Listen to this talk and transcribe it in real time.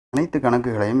அனைத்து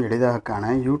கணக்குகளையும் எளிதாக காண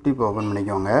யூடியூப் ஓப்பன்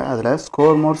பண்ணிக்கோங்க. அதில்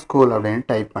ஸ்கோர்மோர் ஸ்கூல் அப்படின்னு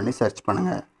டைப் பண்ணி சர்ச்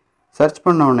பண்ணுங்கள். சர்ச்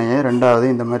பண்ண உடனே ரெண்டாவது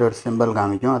இந்த மாதிரி ஒரு சிம்பிள்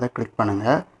காமிக்கும், அதை கிளிக்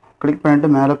பண்ணுங்கள். கிளிக் பண்ணிவிட்டு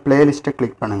மேலே பிளேலிஸ்ட்டை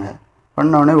கிளிக் பண்ணுங்கள்.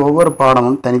 பண்ண உடனே ஒவ்வொரு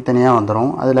பாடமும் தனித்தனியாக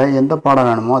வந்துடும். அதில் எந்த பாடம்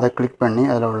வேணுமோ அதை கிளிக் பண்ணி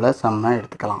அதில் உள்ள சம்மை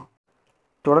எடுத்துக்கலாம்.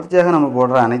 தொடர்ச்சியாக நம்ம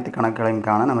போடுற அனைத்து கணக்குகளையும்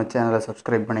காண நம்ம சேனலை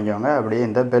சப்ஸ்கிரைப் பண்ணிக்கோங்க. அப்படியே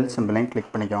இந்த பெல் சிம்பிளையும்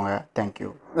கிளிக் பண்ணிக்கோங்க.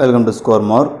 தேங்க்யூ. Welcome to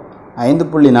ஸ்கோர்மோர்.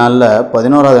 5.4ல்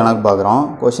 11வது கணக்கு பார்க்குறோம்.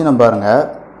 கொஷினை பாருங்கள்.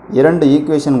 2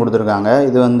 ஈக்குவேஷன் கொடுத்துருக்காங்க.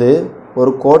 இது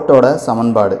ஒரு கோட்டோட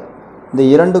சமன்பாடு.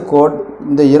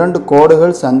 இந்த இரண்டு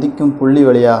கோடுகள் சந்திக்கும் புள்ளி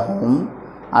வழியாகவும்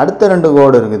அடுத்த 2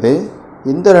 கோடு இருக்குது.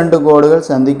 இந்த 2 கோடுகள்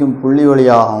சந்திக்கும் புள்ளி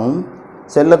வழியாகவும்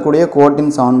செல்லக்கூடிய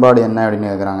கோட்டின் சமன்பாடு என்ன அப்படின்னு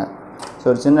கேட்குறாங்க. ஸோ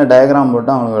ஒரு சின்ன டயக்ராம்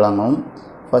போட்டு அவங்களுக்கு விளங்கும்.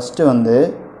 ஃபஸ்ட்டு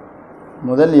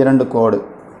முதல் 2 கோடு,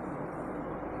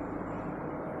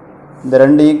 இந்த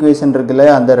 2 ஈக்குவேஷன் இருக்குல்ல,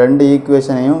 அந்த 2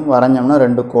 ஈக்குவேஷனையும் வரைஞ்சோம்னா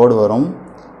 2 கோடு வரும்.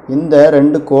 இந்த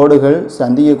 2 கோடுகள்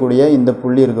சந்திக்கக்கூடிய இந்த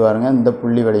புள்ளி இருக்குது பாருங்க, இந்த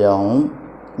புள்ளி வழியாகவும்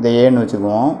இதை ஏன்னு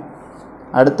வச்சுக்குவோம்.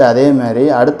 அடுத்து அதே மாதிரி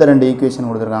அடுத்த 2 ஈக்குவேஷன்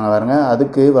கொடுத்துருக்காங்க பாருங்க,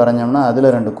 அதுக்கு வரைஞ்சோம்னா அதில்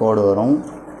 2 கோடு வரும்.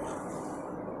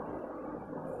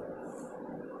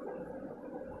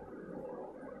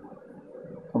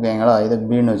 ஓகேங்களா, இதை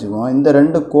பின்னு வச்சுக்குவோம். இந்த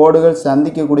 2 கோடுகள்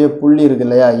சந்திக்கக்கூடிய புள்ளி இருக்கு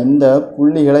இல்லையா, இந்த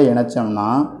புள்ளிகளை இணைச்சோம்னா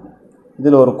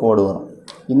இதில் ஒரு கோடு வரும்.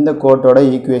 இந்த கோட்டோட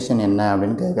ஈக்குவேஷன் என்ன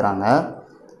அப்படின்னு கேட்குறாங்க.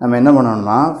 நம்ம என்ன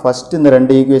பண்ணணும்னா ஃபஸ்ட்டு இந்த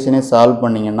 2 ஈக்குவேஷனையும் சால்வ்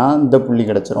பண்ணிங்கன்னா இந்த புள்ளி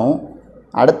கிடச்சிரும்.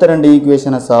 அடுத்த 2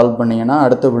 ஈக்குவேஷனை சால்வ் பண்ணிங்கன்னா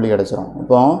அடுத்த புள்ளி கிடச்சிரும்.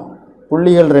 இப்போ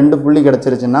புள்ளிகள் 2 புள்ளி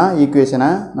கிடச்சிருச்சுன்னா ஈக்குவேஷனை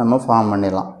நம்ம ஃபார்ம்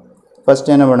பண்ணிடலாம்.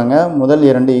 ஃபஸ்ட்டு என்ன பண்ணுங்கள், முதல்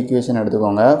 2 ஈக்குவேஷன்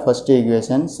எடுத்துக்கோங்க. ஃபஸ்ட்டு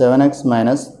ஈக்குவேஷன் 7x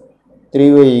 -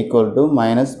 3y =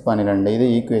 -12, இது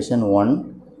ஈக்குவேஷன் 1.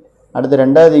 அடுத்து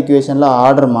ரெண்டாவது ஈக்குவேஷனில்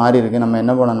ஆர்டர் மாறி இருக்குது. நம்ம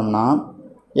என்ன பண்ணணும்னா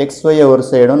xy ஒரு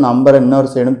சைடும் நம்பரை இன்னொரு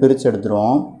சைடும் பிரித்து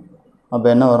எடுத்துருவோம். அப்போ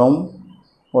என்ன வரும்,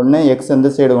 ஒன்று எக்ஸ் எந்த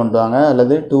சைடு கொண்டு வாங்க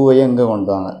அல்லது 2y எங்கே கொண்டு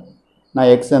வாங்க. நான்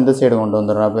எக்ஸ் எந்த சைடு கொண்டு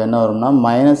வந்துடுறேன். அப்போ என்ன வரும்னா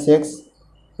 -x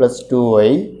 +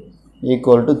 2y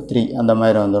 = 3 அந்த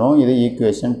மாதிரி வந்துடும். இது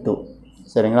ஈக்குவேஷன் 2.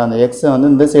 சரிங்களா, அந்த எக்ஸை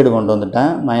இந்த சைடு கொண்டு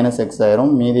வந்துட்டேன், -x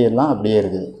ஆயிரும், மீதி எல்லாம் அப்படியே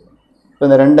இருக்குது. இப்போ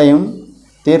இந்த ரெண்டையும்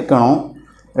தீர்க்கணும்.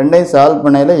 ரெண்டையும் சால்வ்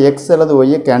பண்ணையில் எக்ஸ் அல்லது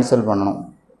ஒய்யை கேன்சல் பண்ணணும்.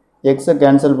 எக்ஸை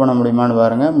கேன்சல் பண்ண முடியுமான்னு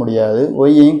பாருங்கள், முடியாது.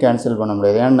 ஒய்யையும் கேன்சல் பண்ண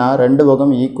முடியாது, ஏன்னா 2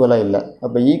 பக்கம் ஈக்குவலாக இல்லை.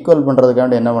 அப்போ ஈக்குவல்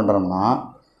பண்ணுறதுக்காண்டி என்ன பண்ணுறோம்னா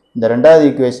இந்த ரெண்டாவது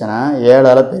ஈக்குவேஷனை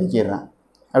 7ஆல் பெருக்கிடுறேன்.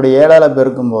 அப்படி 7ஆல்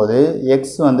பெருக்கும்போது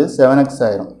எக்ஸ் 7x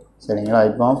ஆயிரும். சரிங்களா,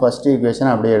 இப்போ ஃபஸ்ட்டு ஈக்குவேஷனை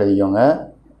அப்படியே எழுதிக்கோங்க.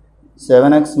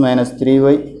 7x -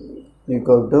 3y =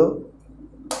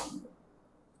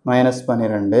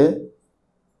 -12.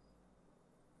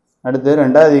 அடுத்து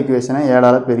ரெண்டாவது ஈக்குவேஷனை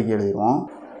 7ஆல் பெருக்கி எழுதிடுவோம்.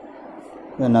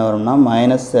 என்ன வரும்னா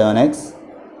 -7x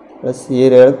 +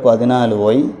 7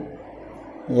 14y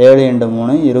 7 ×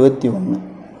 3 21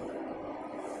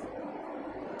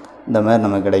 இந்த மாதிரி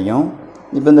நமக்கு கிடைக்கும்.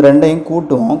 இப்போ இந்த ரெண்டையும்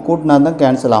கூட்டுவோம். கூட்டினா தான்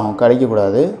கேன்சல் ஆகும்,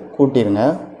 கழிக்கக்கூடாது, கூட்டிடுங்க.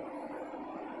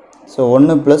 ஸோ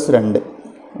 1 + 2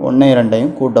 1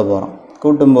 2ஐயும் கூட்ட போகிறோம்.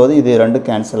 கூட்டும்போது இது 2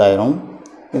 கேன்சல் ஆயிரும்.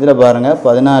 இதில் பாருங்கள்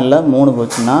 14ல் 3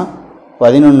 போச்சுன்னா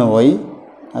 11y,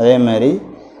 அதே மாதிரி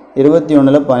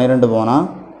 21ல் 12 போனால்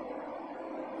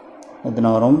எத்தனை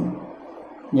வரும்,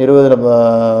 20ல்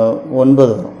 9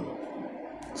 வரும்.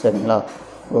 சரிங்களா,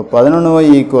 இப்போ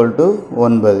 11y =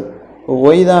 9. இப்போ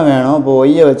ஒய் தான் வேணும். இப்போ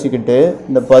ஒய்யை வச்சுக்கிட்டு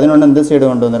இந்த 11 இந்த சைடு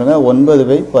கொண்டு வந்துடுங்க,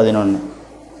 9/11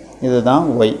 இதுதான்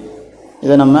ஒய்.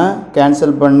 இதை நம்ம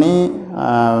கேன்சல் பண்ணி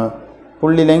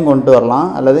புள்ளிலையும் கொண்டு வரலாம்,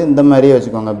 அல்லது இந்த மாதிரியே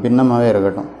வச்சுக்கோங்க, பின்னமாகவே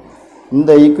இருக்கட்டும். இந்த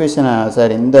ஈக்குவேஷனை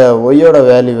இந்த ஒய்யோட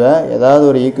வேல்யூவை ஏதாவது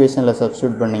ஒரு ஈக்குவேஷனில்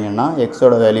சப்ஸ்டியூட் பண்ணிங்கன்னா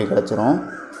எக்ஸோட வேல்யூ கிடச்சிரும்.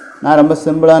 நான் ரொம்ப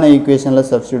சிம்பிளான ஈக்குவேஷனில்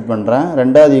சப்ஸ்டியூட் பண்ணுறேன்.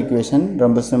 ரெண்டாவது ஈக்குவேஷன்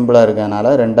ரொம்ப சிம்பிளாக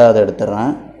இருக்கிறதுனால ரெண்டாவது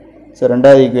எடுத்துடுறேன். ஸோ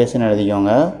ரெண்டாவது ஈக்குவேஷன்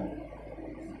எழுதிக்கோங்க.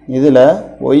 இதில்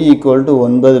y =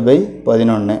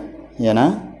 9/11 என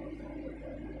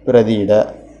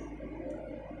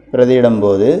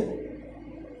பிரதியிடும்போது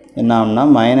என்ன ஆகும்னா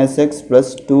 -x +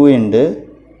 2 ×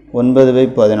 9/11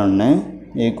 = 3.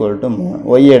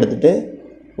 y எடுத்துகிட்டு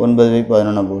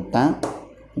 9/11 போட்டேன்.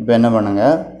 இப்போ என்ன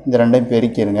பண்ணுங்கள், இந்த ரெண்டையும்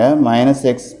பெருக்கிடுங்க.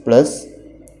 -x +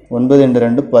 9 ×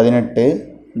 2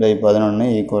 18/11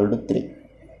 = 3.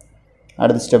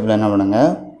 அடுத்த ஸ்டெப்பில் என்ன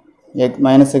பண்ணுங்கள், -x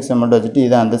மட்டும் வச்சுட்டு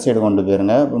இதை அந்த சைடு கொண்டு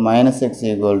போயிருங்க. இப்போ -x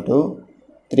 =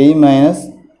 3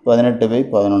 -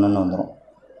 18/11 வந்துடும்.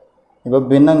 இப்போ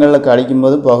பின்னங்களில்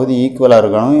கழிக்கும்போது பகுதி ஈக்குவலாக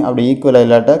இருக்கணும். அப்படி ஈக்குவலாக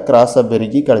இல்லாட்ட கிராஸாக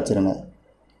பெருக்கி கழிச்சிருங்க.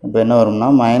 இப்போ என்ன வரும்னா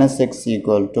 -x =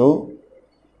 33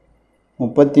 -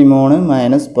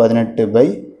 18/11 3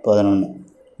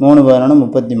 11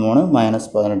 33 -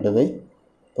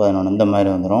 18/11 இந்த மாதிரி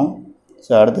வந்துடும்.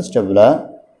 ஸோ அடுத்த ஸ்டெப்பில்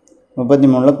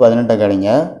 33ல் 18 கழிங்க,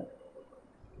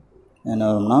 என்ன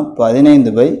வரும்னா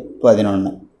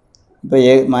 15/11. இப்போ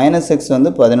மைனஸ் எக்ஸ் வந்து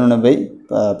 15/11.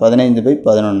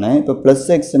 இப்போ ப்ளஸ்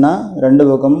எக்ஸ்னால் ரெண்டு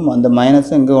பக்கமும் அந்த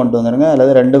மைனஸை இங்கே கொண்டு வந்துடுங்க,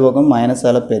 அல்லது ரெண்டு பக்கம்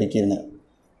மைனஸால் பெருக்கிடுங்க.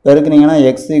 பெருக்குனிங்கன்னா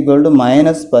எக்ஸ் ஈக்குவல் டு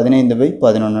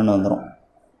 -15/11 வந்துடும்.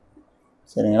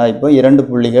 சரிங்களா? இப்போ இரண்டு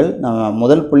புள்ளிகள் நம்ம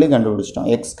முதல் புள்ளி கண்டுபிடிச்சிட்டோம்.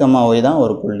 எக்ஸ் கமா ஒய் தான்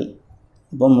ஒரு புள்ளி.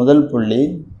 இப்போ முதல்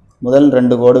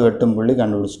ரெண்டு கோடு வெட்டும் புள்ளி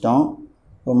கண்டுபிடிச்சிட்டோம்.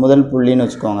 இப்போ முதல் புள்ளின்னு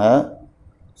வச்சுக்கோங்க.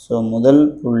 ஸோ முதல்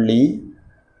புள்ளி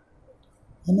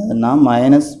என்னதுன்னா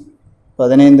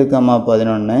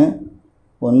 -15,11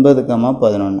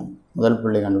 9,11 முதல்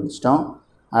புள்ளி கண்டுபிடிச்சிட்டோம்.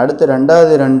 அடுத்து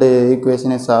ரெண்டாவது ரெண்டு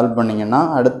ஈக்குவேஷனை சால்வ் பண்ணிங்கன்னா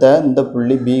அடுத்த இந்த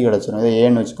புள்ளி பி கிடச்சிடும். இதை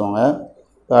ஏன்னு வச்சுக்கோங்க.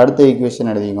 இப்போ அடுத்த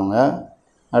ஈக்குவேஷன் எழுதிக்கோங்க.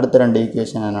 அடுத்த ரெண்டு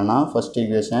ஈக்குவேஷன் என்னென்னா, first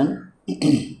equation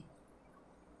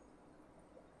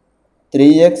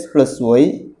 3x + y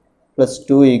 +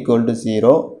 2 =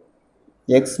 0,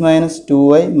 x -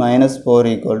 2y -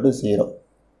 4 = 0.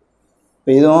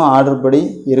 இப்போ இதுவும் ஆர்டர் படி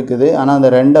இருக்குது, ஆனால் அந்த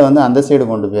ரெண்டை வந்து அந்த சைடு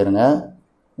கொண்டு போயிருங்க.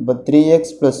 இப்போ 3x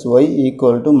 + y =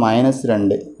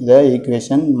 -2, இதை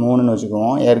ஈக்குவேஷன் 3ன்னு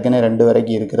வச்சுக்குவோம். ஏற்கனவே 2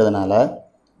 வரைக்கும் இருக்கிறதுனால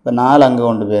இப்போ 4 அங்கே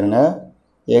கொண்டு போயிருங்க.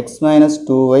 x -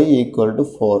 2y =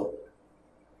 4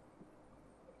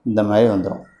 இந்த மாதிரி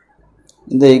வந்துடும்.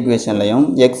 இந்த ஈக்குவேஷன்லையும்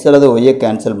எக்ஸ் அல்லது ஒய்யை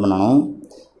கேன்சல் பண்ணணும்.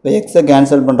 இப்போ எக்ஸை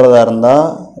கேன்சல் பண்ணுறதா இருந்தால்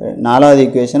நாலாவது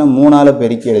ஈக்குவேஷனை 3ஆல்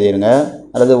பெருக்கி எழுதிடுங்க,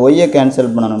 அல்லது ஒய்யை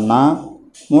கேன்சல் பண்ணணும்னா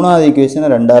மூணாவது ஈக்குவேஷனை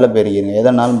 2ஆல் பெருக்கிடுங்க.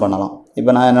 எதனாலும் பண்ணலாம். இப்போ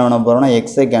நான் என்ன பண்ண போகிறேன்னா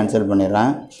எக்ஸை கேன்சல்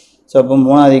பண்ணிடுறேன். ஸோ அப்போ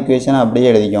மூணாவது ஈக்குவேஷனை அப்படியே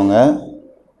எழுதிக்கோங்க,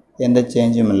 எந்த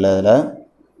சேஞ்சும் இல்லை அதில்.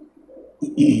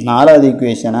 நாலாவது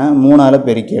ஈக்குவேஷனை 3ஆல்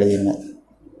பெருக்கி எழுதிடுங்க.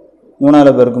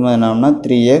 3ஆல் பெருக்கும்போது என்னன்னா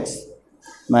 3x -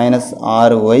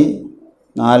 6y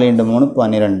 4 × 3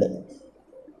 12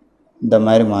 இந்த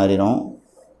மாதிரி மாறிடும்.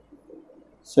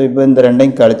 ஸோ இப்போ இந்த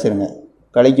ரெண்டையும் கழிச்சிருங்க.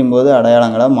 கழிக்கும்போது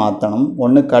அடையாளங்களை மாற்றணும்.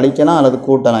 ஒன்று கழிக்கலாம் அல்லது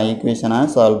கூட்டலாம். ஈக்குவேஷனை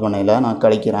சால்வ் பண்ணல நான்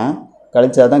கழிக்கிறேன்,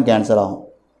 கழிச்சா தான் கேன்சல் ஆகும்.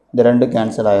 இந்த ரெண்டு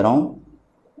கேன்சல் ஆகிரும்.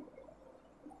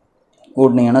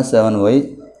 கூட்டினீங்கன்னா 7y,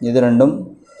 இது ரெண்டும்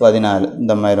 14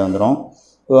 இந்த மாதிரி வந்துடும்.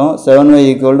 இப்போ 7y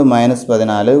 =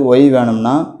 -14, ஒய்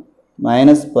வேணும்னா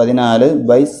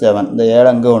 -14/7, இந்த 7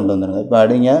 அங்கே கொண்டு வந்துடுங்க. இப்போ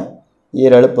அடிங்க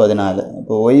 7 14.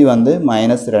 இப்போ ஒய் வந்து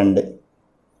 -2,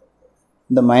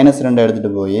 இந்த -2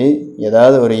 எடுத்துகிட்டு போய்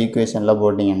ஏதாவது ஒரு ஈக்குவேஷனில்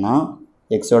போட்டிங்கன்னா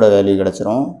எக்ஸோட வேல்யூ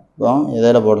கிடச்சிரும். இப்போ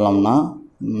எதில் போடலாம்னா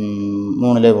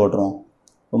 3லே போட்டுருவோம்.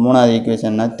 இப்போ மூணாவது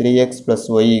ஈக்குவேஷன் 3x +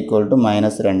 y =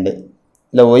 -2,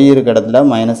 இல்லை ஒய் இருக்க இடத்துல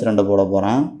 -2 போட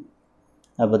போகிறேன்.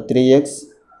 அப்போ 3x -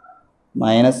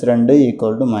 2 =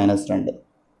 -2.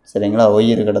 சரிங்களா? ஒய்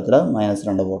இருக்க இடத்துல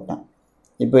 -2 போட்டேன்.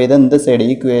 இப்போ இதை இந்த சைடு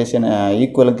ஈக்குவேஷன்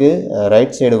ஈக்குவலுக்கு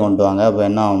ரைட் சைடு கொண்டு வாங்க. அப்போ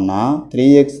என்ன ஆகும்னா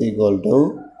 3x = -2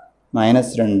 +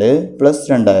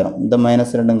 2 ஆயிரும். இந்த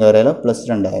 -2ங்க வரையில்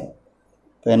 +2 ஆயிரும்.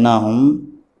 இப்போ என்ன ஆகும்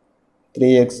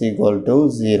 3x =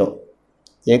 0,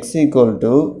 x =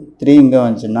 3 இங்கே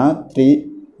வந்துச்சுன்னா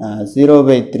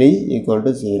 0/3 =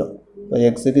 0. இப்போ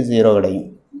எக்ஸுக்கு 0 கிடைக்கும்.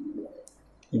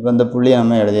 இப்போ இந்த புள்ளி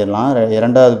நம்ம எழுதிடலாம்.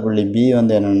 இரண்டாவது புள்ளி பி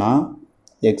வந்து என்னென்னா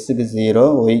எக்ஸுக்கு 0,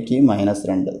 ஒய்க்கு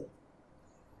 -2.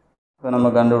 இப்போ நம்ம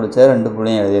கண்டுபிடிச்ச ரெண்டு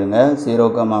புள்ளியும் எழுதிடுங்க. 0,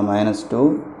 -2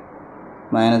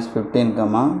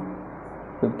 -15,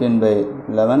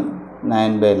 15/11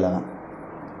 9/11.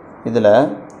 இதில்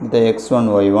இதை x1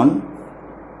 y1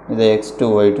 இதை x2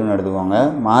 y2ன்னு எடுத்துக்கோங்க.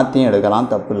 மாற்றியும் எடுக்கலாம்,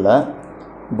 தப்பு இல்லை.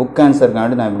 புக்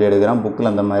ஆன்சருக்காண்டி நான் இப்படி எடுக்கிறேன்,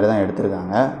 புக்கில் அந்த மாதிரி தான்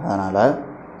எடுத்திருக்காங்க அதனால்.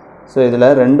 ஸோ இதில்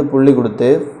ரெண்டு புள்ளி கொடுத்து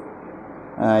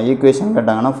ஈக்குவேஷன்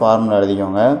கேட்டாங்கன்னா ஃபார்முலா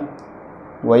எழுதிக்கோங்க.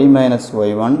 y -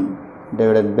 y1 /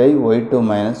 y2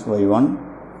 - y1,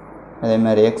 அதே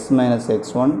மாதிரி x -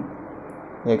 x1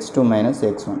 x2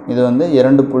 - x1. இது வந்து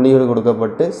இரண்டு புள்ளிகள்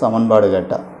கொடுக்கப்பட்டு சமன்பாடு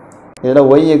கேட்டால் இதில்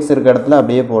yx இருக்க இடத்துல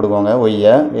அப்படியே போடுவோங்க.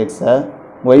 ஒய்யை எக்ஸை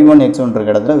y1 x1 இருக்க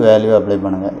இடத்துல வேல்யூ அப்ளை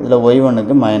பண்ணுங்கள். இதில்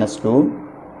y1க்கு -2,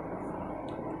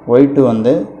 y2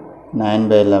 வந்து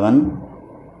 9/11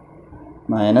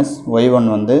 y1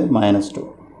 வந்து -2.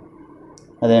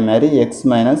 அதே மாதிரி x -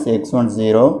 x1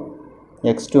 0,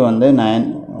 x2 வந்து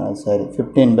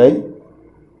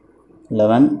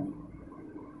 15/11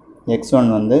 x1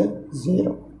 வந்து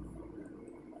 0.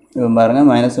 இப்போ பாருங்கள்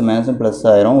மைனஸும் ப்ளஸ்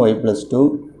ஆயிரும். y + 2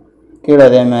 கீழே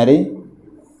அதே மாதிரி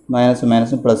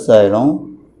மைனஸும் ப்ளஸ் ஆயிரும்.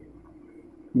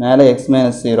 மேலே x -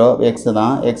 0 எக்ஸ்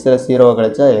தான், எக்ஸில் 0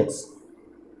 கிடைச்சா எக்ஸ்.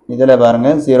 இதில்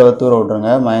பாருங்கள் 0 தூர விட்ருங்க,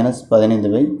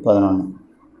 -15/11.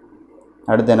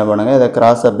 அடுத்து என்ன பண்ணுங்கள், இதை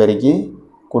கிராஸை பெருக்கி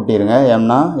கூட்டிடுங்க.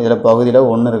 ஏன்னா இதில் பகுதியில்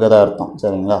 1 இருக்கதா அர்த்தம்.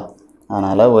 சரிங்களா?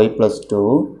 அதனால் y + 2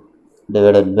 /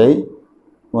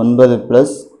 9 +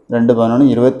 2 11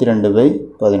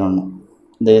 22/11.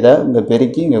 இந்த இதை இங்கே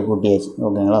பெருக்கி இங்கே கூட்டியாச்சு.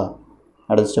 ஓகேங்களா?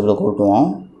 அடுத்த ஸ்டெப்பில் கூட்டுவோம்.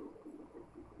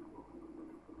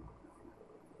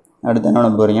 அடுத்து என்ன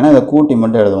பண்ண போகிறீங்கன்னா இதை கூட்டி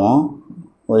மட்டும் எழுதுவோம்.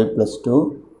 y + 2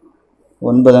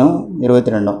 9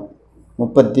 22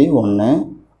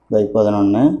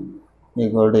 31/11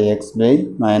 equal to X by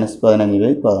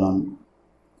 -15/11.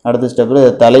 அடுத்த ஸ்டெப்பில்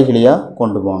இதை தலைகிழியாக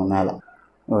கொண்டு போகணும் மேலே.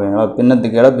 ஓகேங்களா,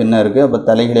 பின்னத்துக்கு கீழே பின்னம் இருக்குது, அப்போ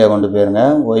தலைகிழியாக கொண்டு போயிருங்க.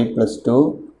 y+2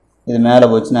 இது மேலே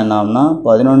போச்சுன்னா என்ன ஆகும்னா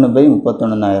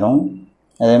 11/31 ஆயிரும்.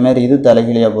 அதேமாதிரி இது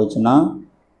தலைகிழியாக போச்சுன்னா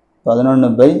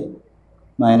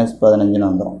 11/-15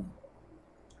 வந்துடும்.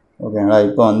 ஓகேங்களா,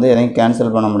 இப்போ வந்து எதையும்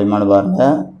கேன்சல் பண்ண முடியுமான்னு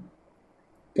பாருங்கள்.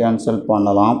 கேன்சல்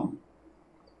பண்ணலாம்.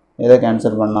 எதை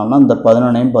கேன்சல் பண்ணலாம்னா இந்த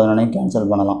 11ஐயும் கேன்சல்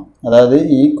பண்ணலாம். அதாவது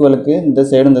ஈக்குவலுக்கு இந்த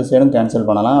சைடும் கேன்சல்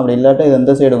பண்ணலாம். அப்படி இல்லாட்டா இது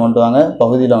இந்த சைடு கொண்டு வாங்க,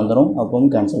 பகுதியில் வந்துடும்,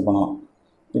 அப்பவும் கேன்சல் பண்ணலாம்.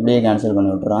 இப்படியே கேன்சல் பண்ணி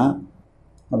விட்டுறேன்.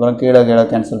 அப்புறம் கீழே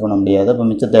கேன்சல் பண்ண முடியாது. அப்போ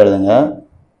மிச்சத்தை எழுதுங்க.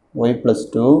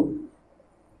 y+2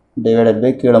 டிவைடட்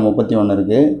பை கீழே 31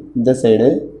 இருக்குது, இந்த சைடு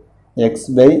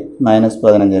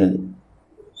x/-15 இருக்குது.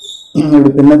 இப்படி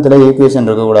பின்னத்தில் ஈக்குவேஷன்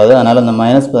இருக்கக்கூடாது, அதனால் இந்த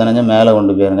 -15 மேலே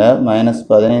கொண்டு போயிருங்க.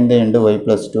 -15 ×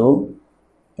 y+2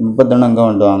 31 அங்கே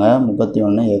கொண்டு வாங்க,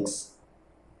 31x.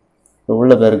 இப்போ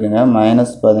உள்ள பேருக்குங்க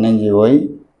 -15y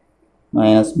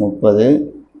 -30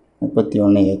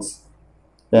 31x.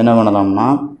 இப்போ என்ன பண்ணலாம்னா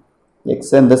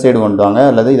எக்ஸை இந்த சைடு கொண்டு வாங்க,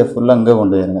 அல்லது இதை ஃபுல்லாக இங்கே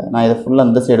கொண்டு போயிருங்க. நான் இதை ஃபுல்லாக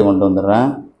இந்த சைடு கொண்டு வந்துடுறேன்.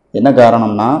 என்ன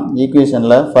காரணம்னா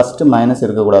ஈக்குவேஷனில் ஃபஸ்ட்டு மைனஸ்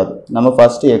இருக்கக்கூடாது, நம்ம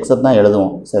ஃபஸ்ட்டு எக்ஸை தான்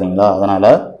எழுதுவோம். சரிங்களா,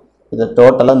 அதனால் இதை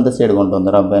டோட்டலாக இந்த சைடு கொண்டு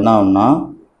வந்துடுறோம். அப்போ என்ன ஆகும்னா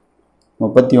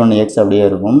 31x அப்படியே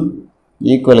இருக்கும்.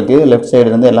 ஈக்குவலுக்கு லெஃப்ட் சைடு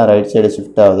இருந்து எல்லாம் ரைட் சைடு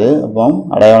ஷிஃப்ட் ஆகுது. அப்போ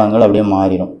அடையாளங்கள் அப்படியே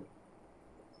மாறிடும்.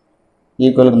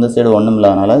 ஈக்குவலுக்கு இந்த சைடு ஒன்றும்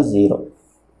இல்லாதனால 0.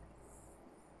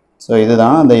 ஸோ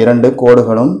இதுதான் அந்த இரண்டு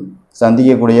கோடுகளும்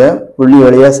சந்திக்கக்கூடிய புள்ளி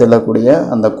வழியாக செல்லக்கூடிய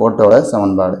அந்த கோட்டோட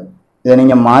சமன்பாடு. இதை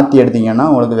நீங்கள் மாற்றி எடுத்தீங்கன்னா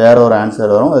உங்களுக்கு வேறு ஒரு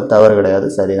ஆன்சர் வரும். அது தவறு கிடையாது,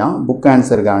 சரிதான். புக்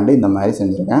ஆன்சருக்காண்டி இந்த மாதிரி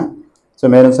செஞ்சுருக்கேன். ஸோ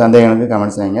மேலும் சந்தேகங்களுக்கு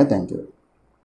கமெண்ட் செய்யுங்க. தேங்க்யூ.